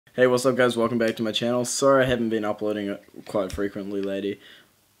Hey, what's up guys, welcome back to my channel. Sorry I haven't been uploading quite frequently lately.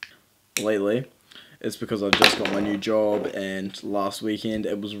 It's because I've just got my new job and last weekend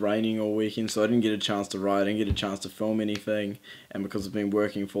it was raining all weekend, so I didn't get a chance to ride, I didn't get a chance to film anything, and because I've been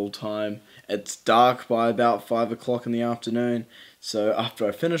working full time, it's dark by about 5 o'clock in the afternoon, so after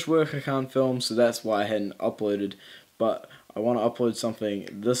I finish work I can't film, so that's why I hadn't uploaded. But I want to upload something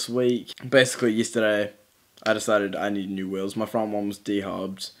this week. Basically yesterday I decided I need new wheels. My front one was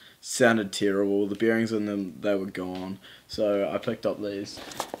dehubbed, sounded terrible, the bearings in them, they were gone, so I picked up these.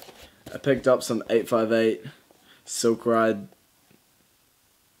 I picked up some 858 Silk Ride,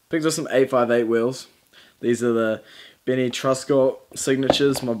 picked up some 858 wheels. These are the Benny Truscott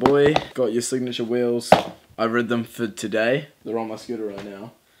signatures, my boy. Got your signature wheels. I rid them for today. They're on my scooter right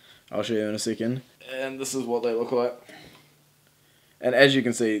now. I'll show you in a second. And this is what they look like. And as you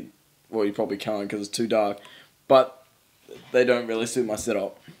can see, well, you probably can't because it's too dark, but they don't really suit my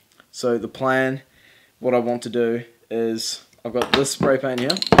setup. So the plan, what I want to do is, I've got this spray paint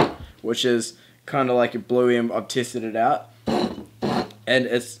here, which is kind of like a blue M. I've tested it out, and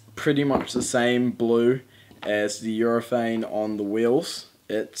it's pretty much the same blue as the urethane on the wheels.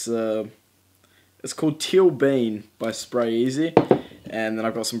 It's called Teal Bean by Spray Easy, and then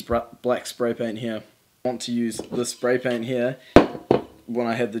I've got some black spray paint here. I want to use this spray paint here when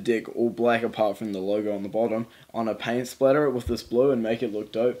I have the deck all black apart from the logo on the bottom on a paint splatter it with this blue and make it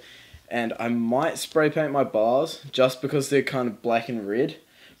look dope. And I might spray paint my bars just because they're kind of black and red,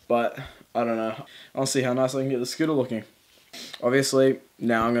 but I don't know. I'll see how nice I can get the scooter looking. Obviously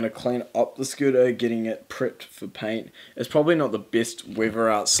now I'm going to clean up the scooter, getting it prepped for paint. It's probably not the best weather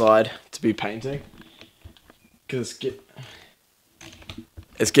outside to be painting because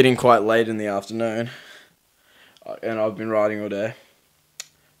it's getting quite late in the afternoon and I've been riding all day.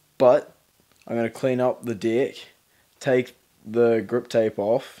 But I'm going to clean up the deck, take the grip tape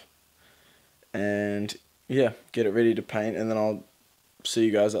off, and yeah, get it ready to paint, and then I'll see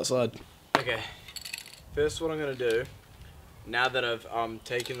you guys outside. Okay, first what I'm going to do, now that I've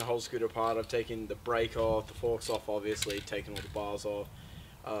taken the whole scooter apart, I've taken the brake off, the forks off obviously, taken all the bars off.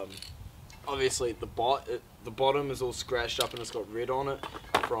 Obviously the bottom is all scratched up and it's got red on it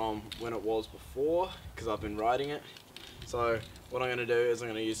from when it was before, because I've been riding it. So what I'm going to do is I'm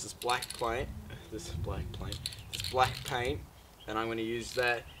going to use this black paint, and I'm going to use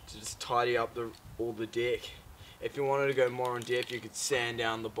that to just tidy up all the deck. If you wanted to go more in depth, you could sand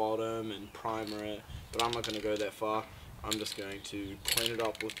down the bottom and primer it, but I'm not going to go that far. I'm just going to clean it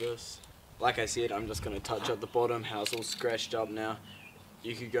up with this. Like I said, I'm just going to touch up the bottom, how it's all scratched up now.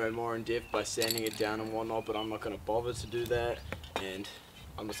 You could go more in depth by sanding it down and whatnot, but I'm not going to bother to do that, and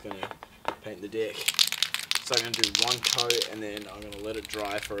I'm just going to paint the deck. So I'm going to do one coat and then I'm going to let it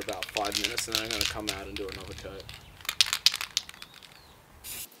dry for about 5 minutes and then I'm going to come out and do another coat.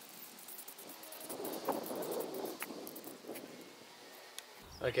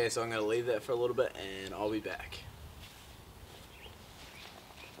 Okay, so I'm going to leave that for a little bit and I'll be back.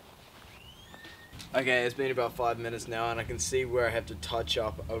 Okay, it's been about 5 minutes now and I can see where I have to touch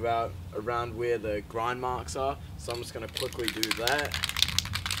up around where the grind marks are. So I'm just going to quickly do that.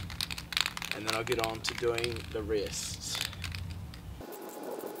 And then I'll get on to doing the rest.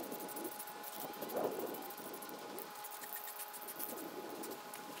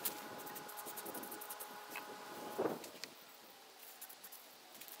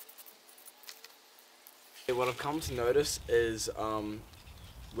 What I've come to notice is when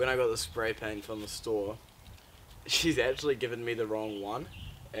I got the spray paint from the store, she's actually given me the wrong one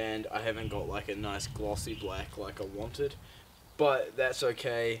and I haven't got like a nice glossy black like I wanted. But that's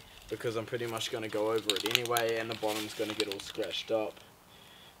okay because I'm pretty much going to go over it anyway and the bottom's going to get all scratched up.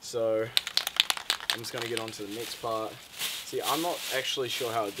 So I'm just going to get on to the next part. See, I'm not actually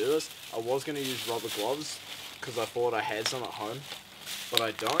sure how to do this. I was going to use rubber gloves because I thought I had some at home, but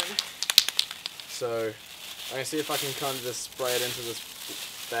I don't. So I'm going to see if I can kind of just spray it into this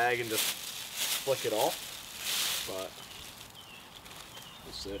bag and just flick it off. But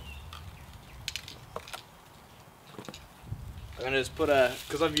we'll see. I'm going to just put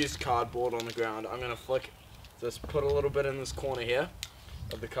because I've used cardboard on the ground, I'm going to just put a little bit in this corner here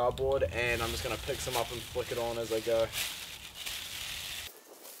of the cardboard and I'm just going to pick some up and flick it on as I go.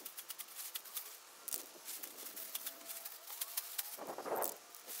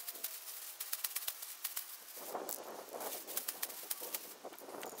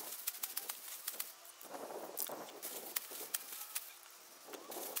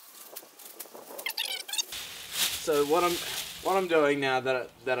 So what I'm doing now that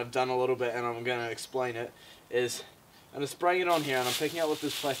I've done a little bit and I'm going to explain it is I'm just spraying it on here and I'm picking up with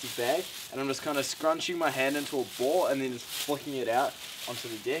this plastic bag and I'm just kind of scrunching my hand into a ball and then just flicking it out onto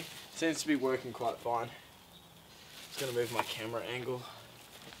the deck. Seems to be working quite fine. Just gonna move my camera angle.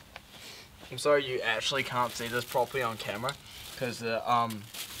 I'm sorry you actually can't see this properly on camera because the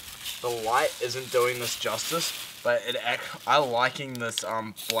light isn't doing this justice, but I'm liking this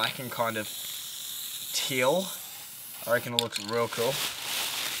black and kind of teal. I reckon it looks real cool.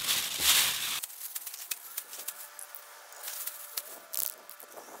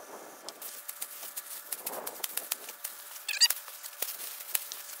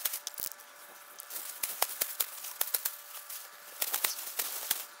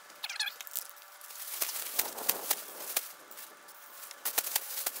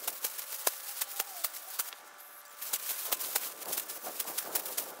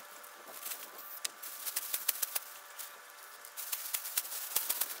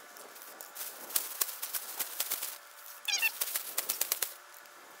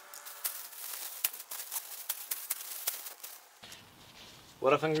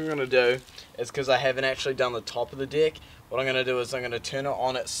 What I think I'm going to do is, because I haven't actually done the top of the deck, what I'm going to do is I'm going to turn it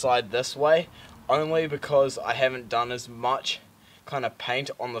on its side this way, only because I haven't done as much kind of paint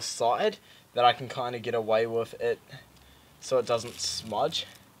on the side that I can kind of get away with it so it doesn't smudge.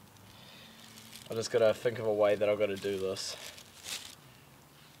 I just got to think of a way that I've got to do this.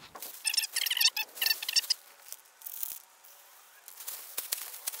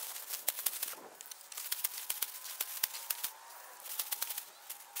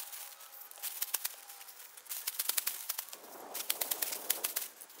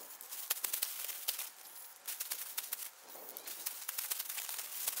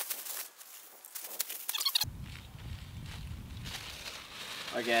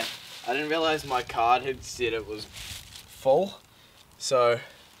 Okay, I didn't realize my card had said it was full, so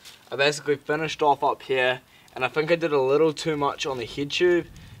I basically finished off up here, and I think I did a little too much on the head tube,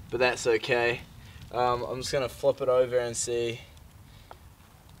 but that's okay. I'm just going to flip it over and see.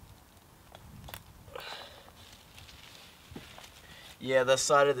 Yeah, this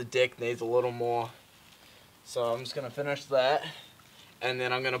side of the deck needs a little more, so I'm just going to finish that, and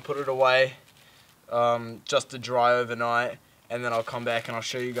then I'm going to put it away just to dry overnight. And then I'll come back and I'll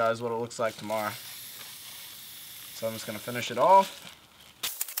show you guys what it looks like tomorrow. So I'm just going to finish it off.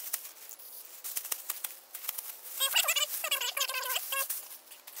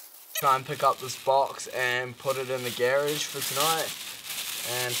 Try and pick up this box and put it in the garage for tonight.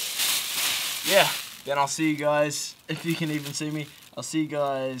 And yeah, then I'll see you guys, if you can even see me, I'll see you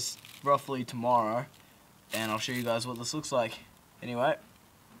guys roughly tomorrow. And I'll show you guys what this looks like. Anyway.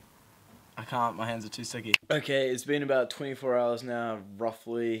 I can't, my hands are too sticky. Okay, it's been about 24 hours now,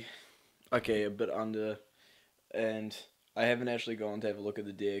 roughly. Okay, a bit under. And I haven't actually gone to have a look at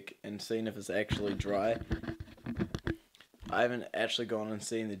the deck and seen if it's actually dry. I haven't actually gone and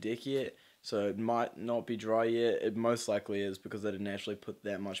seen the deck yet, so it might not be dry yet. It most likely is because I didn't actually put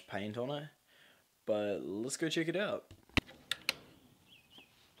that much paint on it. But let's go check it out.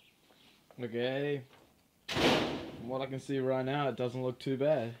 Okay. From what I can see right now, it doesn't look too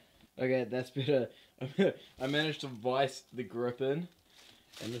bad. Okay, that's better. I managed to vice the grip in,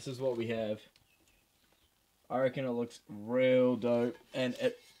 and this is what we have. I reckon it looks real dope, and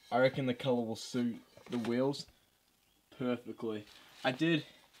I reckon the colour will suit the wheels perfectly. I did,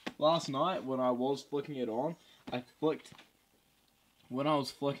 last night when I was flicking it on, when I was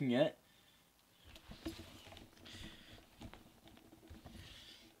flicking it,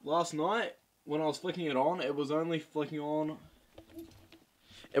 last night when I was flicking it on, it was only flicking on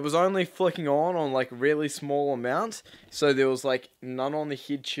like really small amounts, so there was like none on the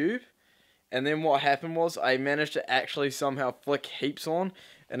head tube. And then what happened was I managed to actually somehow flick heaps on,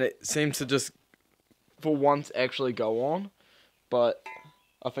 and it seems to just for once actually go on, but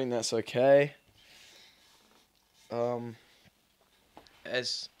I think that's okay.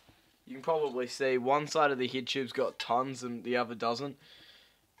 As you can probably see, one side of the head tube's got tons and the other doesn't.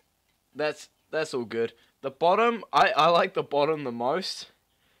 That's all good. The bottom, I like the bottom the most.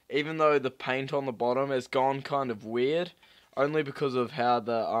 Even though the paint on the bottom has gone kind of weird, only because of how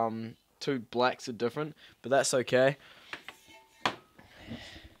the two blacks are different, but that's okay.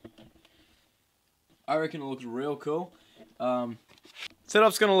 I reckon it looks real cool.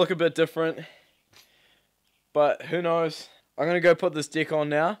 Setup's gonna look a bit different, but who knows. I'm gonna go put this deck on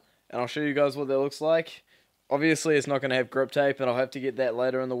now, and I'll show you guys what that looks like. Obviously it's not gonna have grip tape, and I'll have to get that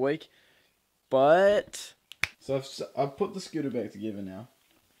later in the week, but so I've put the scooter back together now.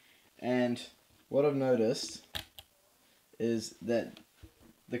 And what I've noticed is that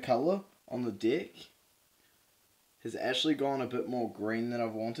the colour on the deck has actually gone a bit more green than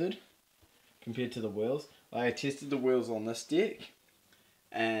I've wanted compared to the wheels. I tested the wheels on this deck,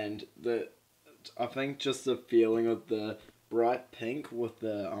 and I think just the feeling of the bright pink with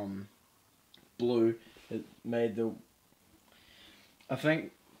the blue. It made the, I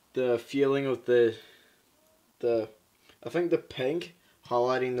think the feeling of the I think the pink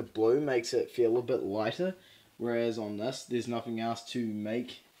highlighting the blue makes it feel a bit lighter, whereas on this there's nothing else to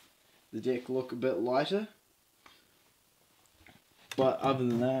make the deck look a bit lighter. But other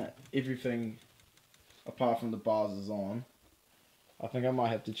than that, everything apart from the bars is on. I think I might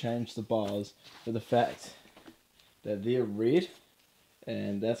have to change the bars for the fact that they're red,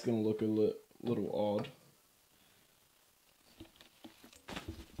 and that's going to look a little odd.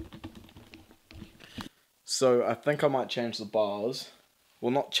 So I think I might change the bars.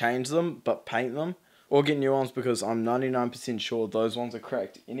 Well, not change them, but paint them. Or get new ones, because I'm 99% sure those ones are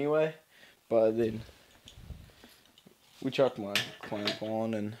cracked anyway. But then we chucked my clamp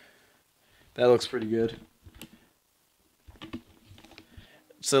on and that looks pretty good.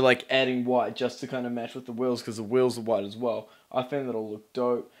 So like adding white just to kind of match with the wheels, because the wheels are white as well. I think that'll look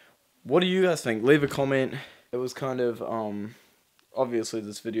dope. What do you guys think? Leave a comment. It was kind of, obviously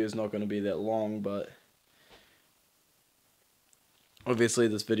this video is not going to be that long, but obviously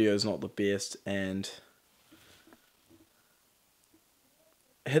this video is not the best, and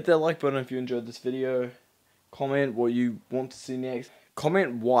hit that like button if you enjoyed this video. Comment what you want to see next.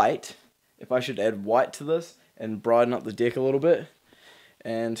 Comment white if I should add white to this and brighten up the deck a little bit.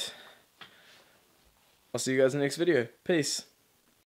 And I'll see you guys in the next video. Peace.